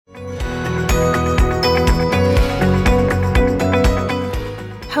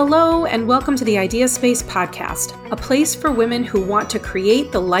and welcome to the Idea Space podcast, a place for women who want to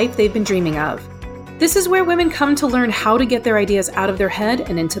create the life they've been dreaming of. This is where women come to learn how to get their ideas out of their head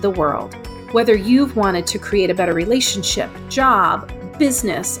and into the world. Whether you've wanted to create a better relationship, job,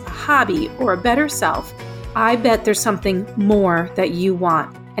 business, a hobby, or a better self, I bet there's something more that you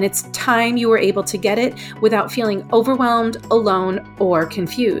want, and it's time you were able to get it without feeling overwhelmed, alone, or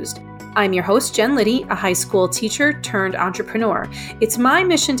confused. I'm your host, Jen Liddy, a high school teacher turned entrepreneur. It's my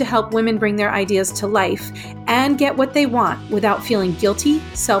mission to help women bring their ideas to life and get what they want without feeling guilty,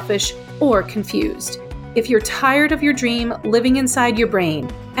 selfish, or confused. If you're tired of your dream living inside your brain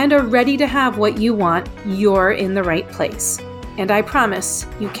and are ready to have what you want, you're in the right place. And I promise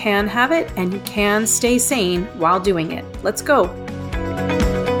you can have it and you can stay sane while doing it. Let's go.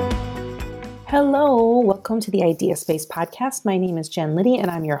 Hello, welcome to the Idea Space podcast. My name is Jen Liddy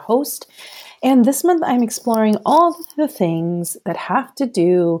and I'm your host. And this month I'm exploring all the things that have to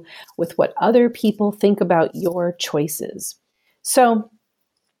do with what other people think about your choices. So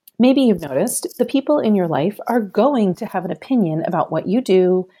maybe you've noticed the people in your life are going to have an opinion about what you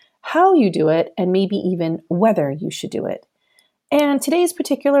do, how you do it, and maybe even whether you should do it. And today's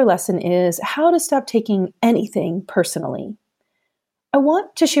particular lesson is how to stop taking anything personally. I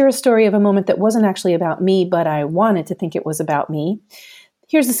want to share a story of a moment that wasn't actually about me, but I wanted to think it was about me.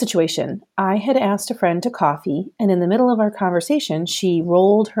 Here's the situation. I had asked a friend to coffee, and in the middle of our conversation, she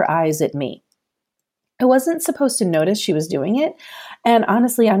rolled her eyes at me. I wasn't supposed to notice she was doing it, and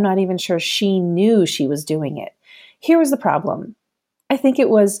honestly, I'm not even sure she knew she was doing it. Here was the problem. I think it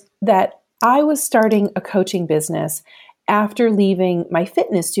was that I was starting a coaching business after leaving my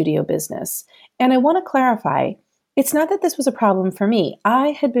fitness studio business, and I want to clarify, it's not that this was a problem for me. I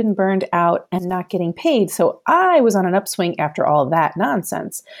had been burned out and not getting paid, so I was on an upswing after all that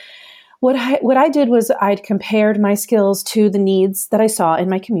nonsense. What I did was I'd compared my skills to the needs that I saw in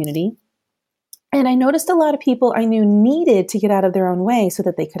my community, and I noticed a lot of people I knew needed to get out of their own way so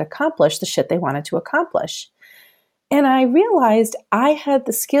that they could accomplish the shit they wanted to accomplish. And I realized I had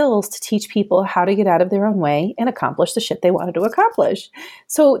the skills to teach people how to get out of their own way and accomplish the shit they wanted to accomplish.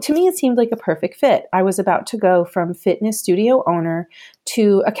 So to me, it seemed like a perfect fit. I was about to go from fitness studio owner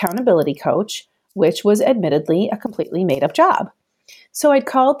to accountability coach, which was admittedly a completely made up job. So I'd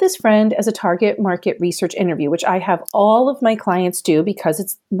called this friend as a target market research interview, which I have all of my clients do because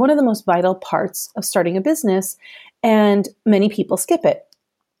it's one of the most vital parts of starting a business, and many people skip it.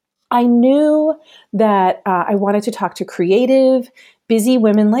 I knew that I wanted to talk to creative, busy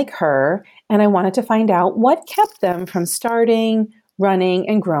women like her, and I wanted to find out what kept them from starting, running,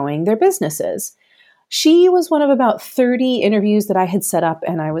 and growing their businesses. She was one of about 30 interviews that I had set up,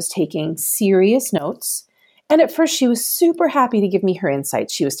 and I was taking serious notes. And at first, she was super happy to give me her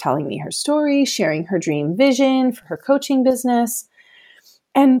insights. She was telling me her story, sharing her dream vision for her coaching business.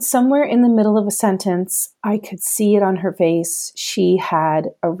 And somewhere in the middle of a sentence, I could see it on her face. She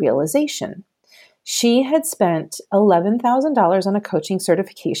had a realization. She had spent $11,000 on a coaching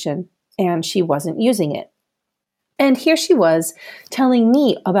certification, and she wasn't using it. And here she was telling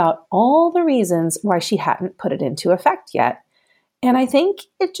me about all the reasons why she hadn't put it into effect yet. And I think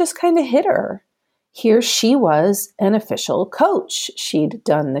it just kind of hit her. Here she was, an official coach. She'd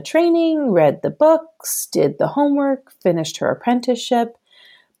done the training, read the books, did the homework, finished her apprenticeship.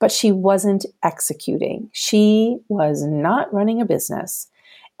 But she wasn't executing. She was not running a business.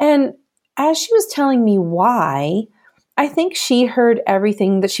 And as she was telling me why, I think she heard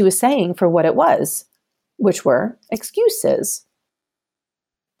everything that she was saying for what it was, which were excuses.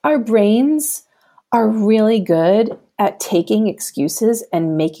 Our brains are really good at taking excuses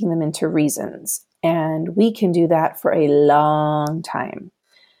and making them into reasons. And we can do that for a long time.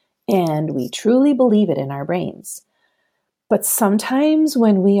 And we truly believe it in our brains. But sometimes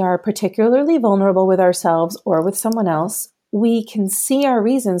when we are particularly vulnerable with ourselves or with someone else, we can see our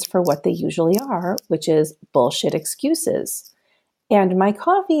reasons for what they usually are, which is bullshit excuses. And my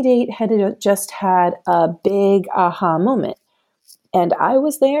coffee date had just had a big aha moment. And I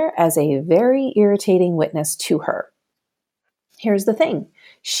was there as a very irritating witness to her. Here's the thing.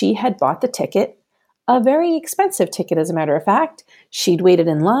 She had bought the ticket, a very expensive ticket, as a matter of fact. She'd waited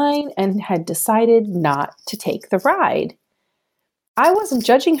in line and had decided not to take the ride. I wasn't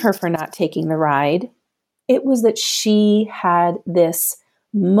judging her for not taking the ride. It was that she had this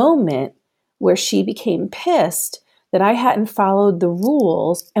moment where she became pissed that I hadn't followed the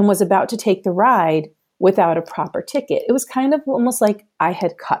rules and was about to take the ride without a proper ticket. It was kind of almost like I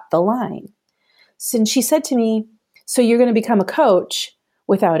had cut the line. So she said to me, "So you're going to become a coach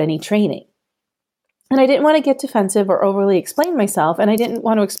without any training?" And I didn't want to get defensive or overly explain myself, and I didn't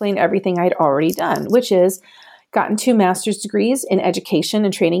want to explain everything I'd already done, which is, gotten 2 master's degrees in education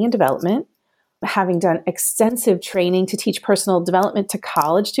and training and development, having done extensive training to teach personal development to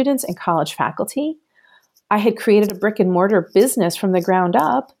college students and college faculty. I had created a brick and mortar business from the ground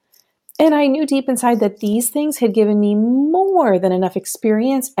up, and I knew deep inside that these things had given me more than enough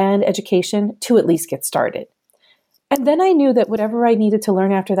experience and education to at least get started. And then I knew that whatever I needed to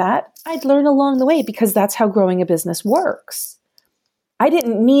learn after that, I'd learn along the way because that's how growing a business works. I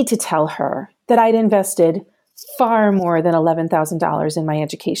didn't need to tell her that I'd invested far more than $11,000 in my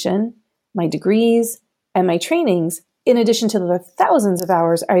education, my degrees, and my trainings, in addition to the thousands of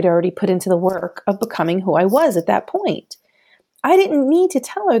hours I'd already put into the work of becoming who I was at that point. I didn't need to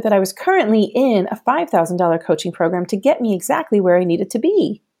tell her that I was currently in a $5,000 coaching program to get me exactly where I needed to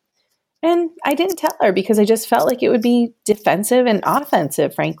be. And I didn't tell her because I just felt like it would be defensive and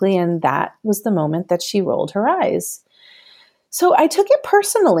offensive, frankly, and that was the moment that she rolled her eyes. So I took it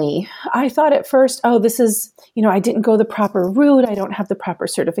personally. I thought at first, oh, this is, I didn't go the proper route. I don't have the proper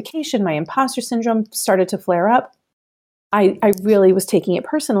certification. My imposter syndrome started to flare up. I really was taking it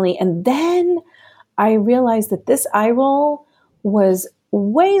personally. And then I realized that this eye roll was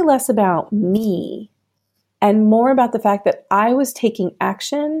way less about me and more about the fact that I was taking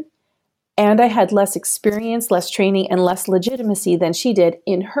action and I had less experience, less training, and less legitimacy than she did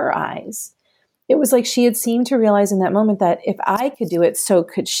in her eyes. It was like she had seemed to realize in that moment that if I could do it, so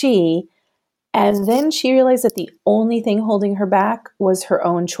could she. And then she realized that the only thing holding her back was her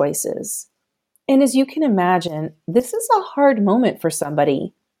own choices. And as you can imagine, this is a hard moment for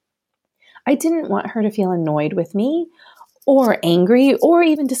somebody. I didn't want her to feel annoyed with me or angry or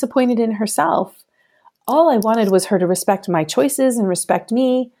even disappointed in herself. All I wanted was her to respect my choices and respect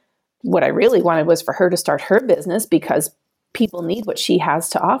me. What I really wanted was for her to start her business because people need what she has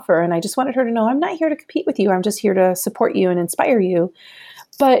to offer. And I just wanted her to know, I'm not here to compete with you. I'm just here to support you and inspire you.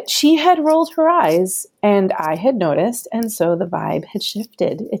 But she had rolled her eyes and I had noticed. And so the vibe had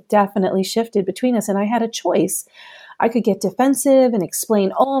shifted. It definitely shifted between us. And I had a choice. I could get defensive and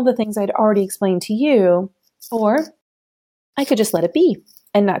explain all the things I'd already explained to you, or I could just let it be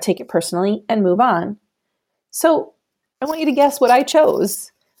and not take it personally and move on. So I want you to guess what I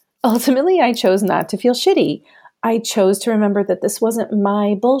chose. Ultimately, I chose not to feel shitty. I chose to remember that this wasn't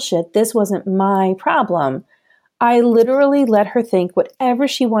my bullshit. This wasn't my problem. I literally let her think whatever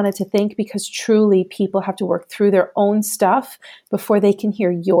she wanted to think because truly people have to work through their own stuff before they can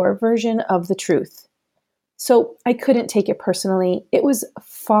hear your version of the truth. So I couldn't take it personally. It was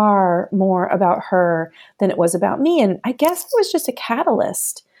far more about her than it was about me. And I guess it was just a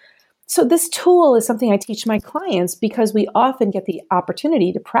catalyst. So this tool is something I teach my clients because we often get the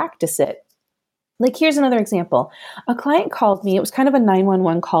opportunity to practice it. Like, here's another example. A client called me. It was kind of a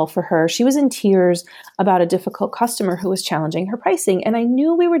 911 call for her. She was in tears about a difficult customer who was challenging her pricing. And I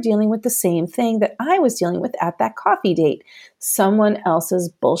knew we were dealing with the same thing that I was dealing with at that coffee date, someone else's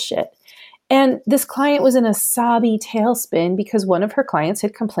bullshit. And this client was in a sobby tailspin because one of her clients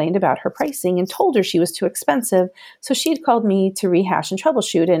had complained about her pricing and told her she was too expensive. So she'd called me to rehash and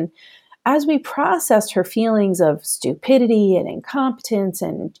troubleshoot. And as we processed her feelings of stupidity and incompetence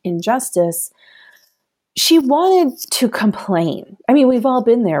and injustice, she wanted to complain. I mean, we've all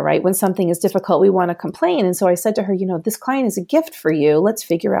been there, right? When something is difficult, we want to complain. And so I said to her, this client is a gift for you. Let's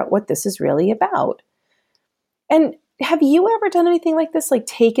figure out what this is really about. And have you ever done anything like this, like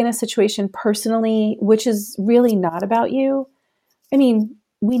taken a situation personally, which is really not about you? I mean,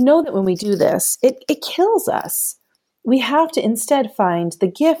 we know that when we do this, it kills us. We have to instead find the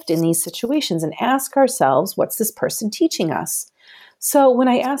gift in these situations and ask ourselves, what's this person teaching us? So when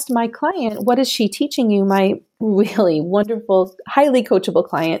I asked my client, what is she teaching you? My really wonderful, highly coachable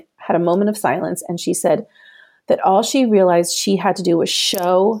client had a moment of silence. And she said that all she realized she had to do was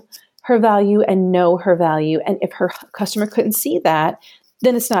show her value and know her value. And if her customer couldn't see that,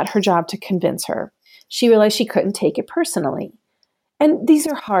 then it's not her job to convince her. She realized she couldn't take it personally. And these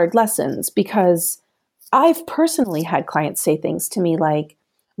are hard lessons because I've personally had clients say things to me like,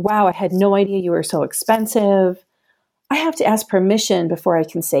 wow, I had no idea you were so expensive. I have to ask permission before I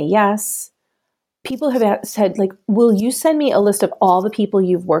can say yes. People have said, like, will you send me a list of all the people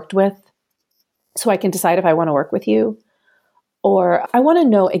you've worked with so I can decide if I want to work with you? Or I want to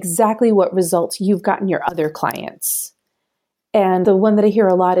know exactly what results you've gotten your other clients. And the one that I hear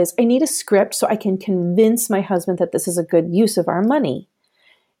a lot is, I need a script so I can convince my husband that this is a good use of our money.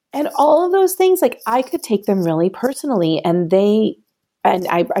 And all of those things, like, I could take them really personally. And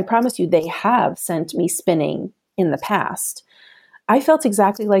I promise you, they have sent me spinning in the past. I felt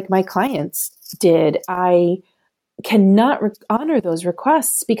exactly like my clients did. I cannot honor those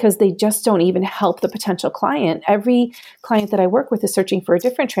requests because they just don't even help the potential client. Every client that I work with is searching for a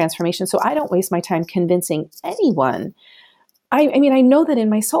different transformation, so I don't waste my time convincing anyone. I mean, I know that in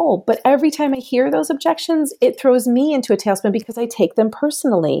my soul, but every time I hear those objections, it throws me into a tailspin because I take them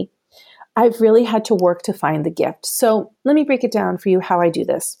personally. I've really had to work to find the gift. So let me break it down for you how I do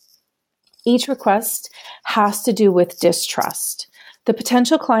this. Each request has to do with distrust. The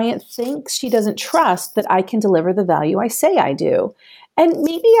potential client thinks she doesn't trust that I can deliver the value I say I do. And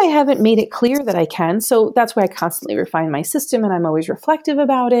maybe I haven't made it clear that I can, so that's why I constantly refine my system and I'm always reflective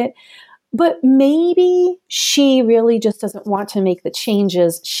about it. But maybe she really just doesn't want to make the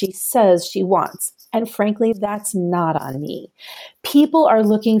changes she says she wants. And frankly, that's not on me. People are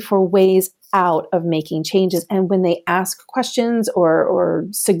looking for ways out of making changes. And when they ask questions or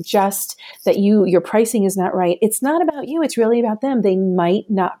suggest that your pricing is not right, it's not about you. It's really about them. They might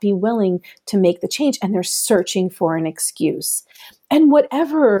not be willing to make the change and they're searching for an excuse. And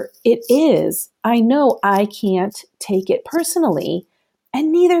whatever it is, I know I can't take it personally,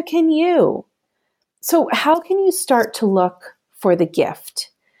 and neither can you. So how can you start to look for the gift?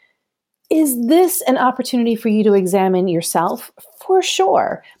 Is this an opportunity for you to examine yourself? For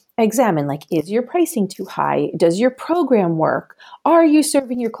sure. Examine, like, is your pricing too high? Does your program work? Are you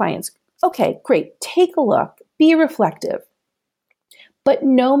serving your clients? Okay, great. Take a look. Be reflective. But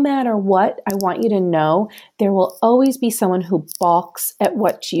no matter what, I want you to know there will always be someone who balks at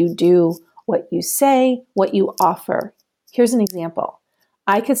what you do, what you say, what you offer. Here's an example.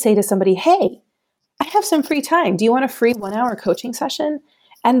 I could say to somebody, hey, I have some free time. Do you want a free 1-hour coaching session?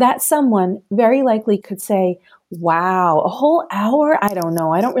 And that someone very likely could say, wow, a whole hour? I don't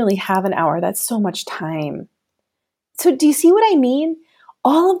know. I don't really have an hour. That's so much time. So do you see what I mean?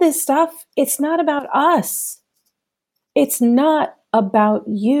 All of this stuff, it's not about us. It's not about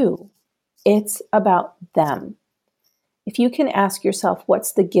you. It's about them. If you can ask yourself,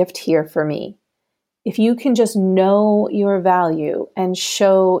 what's the gift here for me? If you can just know your value and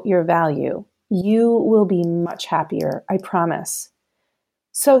show your value, you will be much happier, I promise.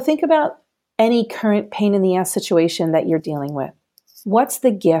 So think about any current pain in the ass situation that you're dealing with. What's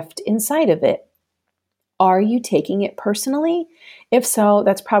the gift inside of it? Are you taking it personally? If so,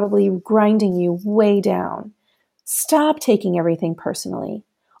 that's probably grinding you way down. Stop taking everything personally.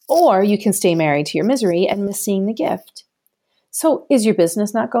 Or you can stay married to your misery and miss seeing the gift. So is your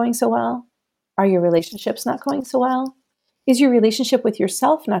business not going so well? Are your relationships not going so well? Is your relationship with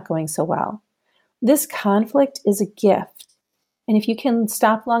yourself not going so well? This conflict is a gift. And if you can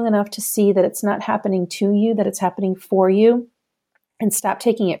stop long enough to see that it's not happening to you, that it's happening for you, and stop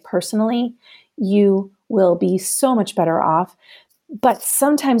taking it personally, you will be so much better off. But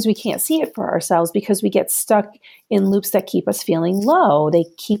sometimes we can't see it for ourselves because we get stuck in loops that keep us feeling low. They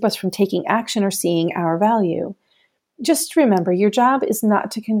keep us from taking action or seeing our value. Just remember, your job is not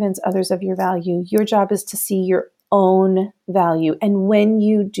to convince others of your value. Your job is to see your own value. And when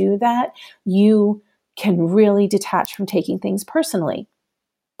you do that, you can really detach from taking things personally.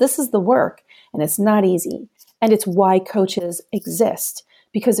 This is the work, and it's not easy. And it's why coaches exist.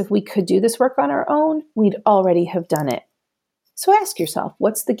 Because if we could do this work on our own, we'd already have done it. So ask yourself,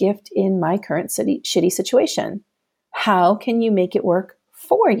 what's the gift in my current shitty situation? How can you make it work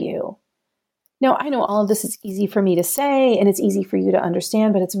for you? Now, I know all of this is easy for me to say and it's easy for you to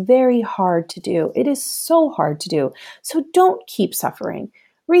understand, but it's very hard to do. It is so hard to do. So don't keep suffering.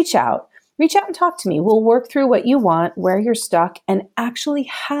 Reach out. Reach out and talk to me. We'll work through what you want, where you're stuck, and actually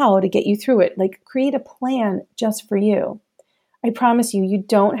how to get you through it. Like, create a plan just for you. I promise you, you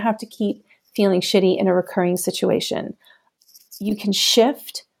don't have to keep feeling shitty in a recurring situation. You can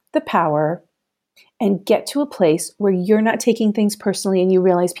shift the power and get to a place where you're not taking things personally and you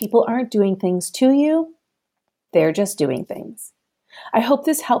realize people aren't doing things to you. They're just doing things. I hope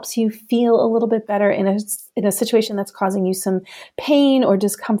this helps you feel a little bit better in a situation that's causing you some pain or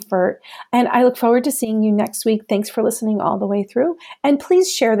discomfort. And I look forward to seeing you next week. Thanks for listening all the way through. And please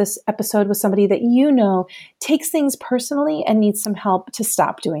share this episode with somebody that you know takes things personally and needs some help to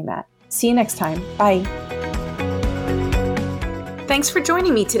stop doing that. See you next time. Bye. Thanks for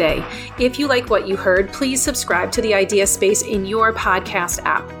joining me today. If you like what you heard, please subscribe to the Idea Space in your podcast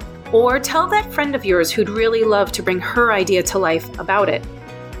app. Or tell that friend of yours who'd really love to bring her idea to life about it.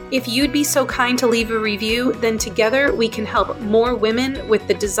 If you'd be so kind to leave a review, then together we can help more women with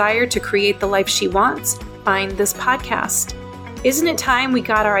the desire to create the life she wants find this podcast. Isn't it time we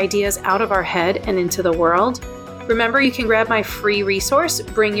got our ideas out of our head and into the world? Remember, you can grab my free resource,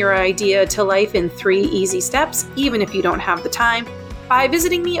 Bring Your Idea to Life in 3 Easy Steps, even if you don't have the time, by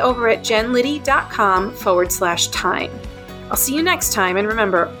visiting me over at jenliddy.com/time. I'll see you next time, and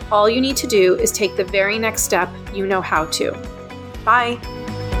remember, all you need to do is take the very next step you know how to. Bye.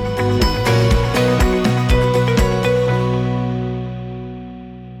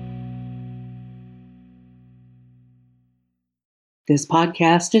 This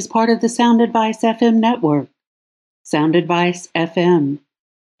podcast is part of the Sound Advice FM network. Sound Advice FM.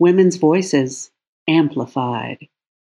 Women's voices amplified.